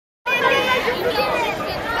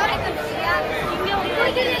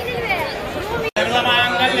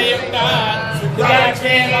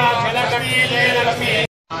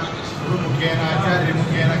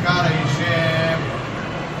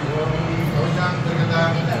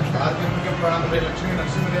लक्ष्मी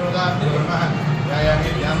नरसिंहदेवता ध्यायामि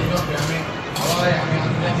ध्यानोऽप्यामि आवाहयामि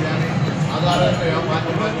आन्तर्यामि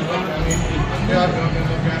आधारयोपाद्योऽप्यामि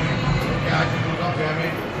अन्त्याभ्योऽप्यामि आचरणोऽप्यामि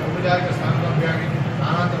औपचारिकस्नानोऽप्यामि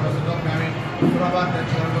स्नानान्तरवसतोऽप्यामि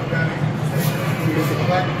सुप्रभातदर्शनोऽप्यामि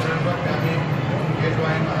सुप्रभातदर्शनोऽप्यामि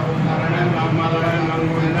केशवाय नमः ओं नारायणाय नमः नारायणाय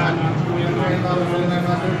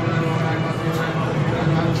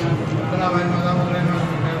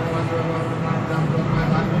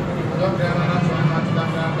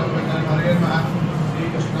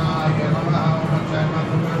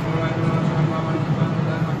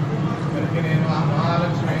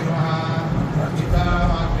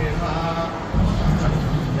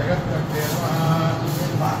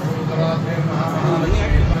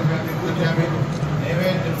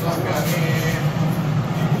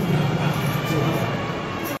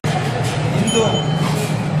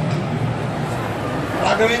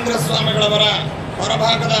ರಾಘವೇಂದ್ರ ಸ್ವಾಮಿಗಳವರ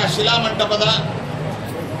ಹೊರಭಾಗದ ಶಿಲಾಮಂಟಪದ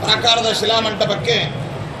ಪ್ರಾಕಾರದ ಶಿಲಾಮಂಟಪಕ್ಕೆ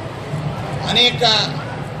ಅನೇಕ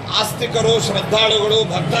ಆಸ್ತಿಕರು, ಶ್ರದ್ಧಾಳುಗಳು,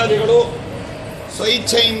 ಭಕ್ತಾದಿಗಳು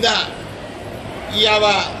ಸ್ವಇಚ್ಛೆಯಿಂದ ಈ ಯಾವ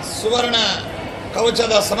ಸುವರ್ಣ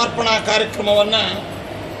ಕವಚದ ಸಮರ್ಪಣಾ ಕಾರ್ಯಕ್ರಮವನ್ನು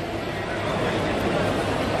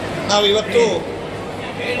ನಾವು ಇವತ್ತು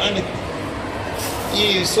ಈ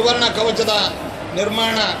ಸುವರ್ಣ ಕವಚದ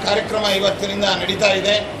ನಿರ್ಮಾಣ ಕಾರ್ಯಕ್ರಮ ಇವತ್ತಿನಿಂದ ನಡೀತಾ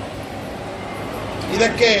ಇದೆ.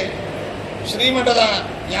 ಇದಕ್ಕೆ ಶ್ರೀಮಠದ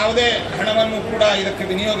ಯಾವುದೇ ಹಣವನ್ನು ಕೂಡ ಇದಕ್ಕೆ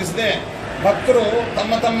ವಿನಿಯೋಗಿಸದೆ ಭಕ್ತರು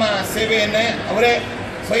ತಮ್ಮ ತಮ್ಮ ಸೇವೆಯನ್ನೇ ಅವರೇ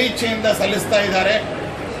ಸ್ವಇಚ್ಛೆಯಿಂದ ಸಲ್ಲಿಸ್ತಾ ಇದ್ದಾರೆ.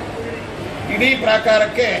 ಇಡೀ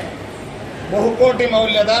ಪ್ರಾಕಾರಕ್ಕೆ ಬಹುಕೋಟಿ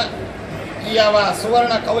ಮೌಲ್ಯದ ಈ ಯಾವ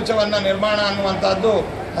ಸುವರ್ಣ ಕವಚವನ್ನು ನಿರ್ಮಾಣ ಅನ್ನುವಂಥದ್ದು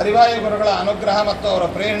ಹರಿವಾಯು ಗುರುಗಳ ಅನುಗ್ರಹ ಮತ್ತು ಅವರ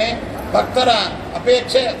ಪ್ರೇರಣೆ, ಭಕ್ತರ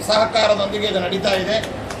ಅಪೇಕ್ಷೆ, ಸಹಕಾರದೊಂದಿಗೆ ಇದು ನಡೀತಾ ಇದೆ.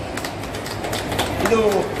 ಇದು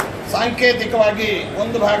ಸಾಂಕೇತಿಕವಾಗಿ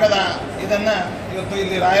ಒಂದು ಭಾಗದ ಇದನ್ನು ಇವತ್ತು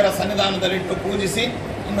ಇಲ್ಲಿ ರಾಯರ ಸನ್ನಿಧಾನದಲ್ಲಿಟ್ಟು ಪೂಜಿಸಿ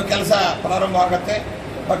ಇನ್ನು ಕೆಲಸ ಪ್ರಾರಂಭವಾಗುತ್ತೆ.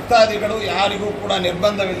 ಭಕ್ತಾದಿಗಳು ಯಾರಿಗೂ ಕೂಡ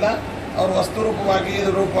ನಿರ್ಬಂಧವಿಲ್ಲ. ಅವರು ವಸ್ತುರೂಪವಾಗಿ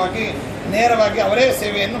ಇದು ರೂಪವಾಗಿ ನೇರವಾಗಿ ಅವರೇ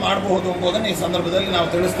ಸೇವೆಯನ್ನು ಮಾಡಬಹುದು ಎಂಬುದನ್ನು ಈ ಸಂದರ್ಭದಲ್ಲಿ ನಾವು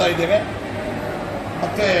ತಿಳಿಸ್ತಾ ಇದ್ದೇವೆ.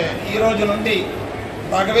 ಮತ್ತು ఈరోజు నుండి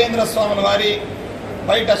రాఘవేంద్ర స్వాముల వారి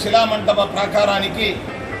బయట శిలామంటప ప్రాకారానికి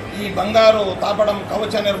ఈ బంగారు తాపడం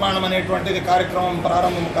కవచ నిర్మాణం అనేటువంటిది కార్యక్రమం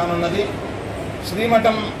ప్రారంభం కానున్నది.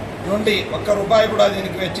 శ్రీమఠం నుండి ఒక్క రూపాయి కూడా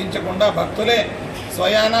దీనికి వెచ్చించకుండా భక్తులే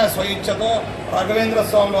స్వయాన స్వయిచ్ఛతో రాఘవేంద్ర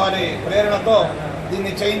స్వాముల వారి ప్రేరణతో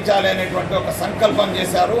దీన్ని చేయించాలి అనేటువంటి ఒక సంకల్పం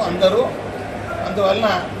చేశారు అందరూ. అందువలన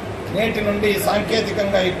నేటి నుండి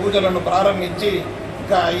సాంకేతికంగా ఈ పూజలను ప్రారంభించి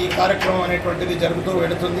ఇంకా ఈ కార్యక్రమం అనేటువంటిది జరుగుతూ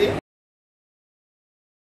వెళుతుంది.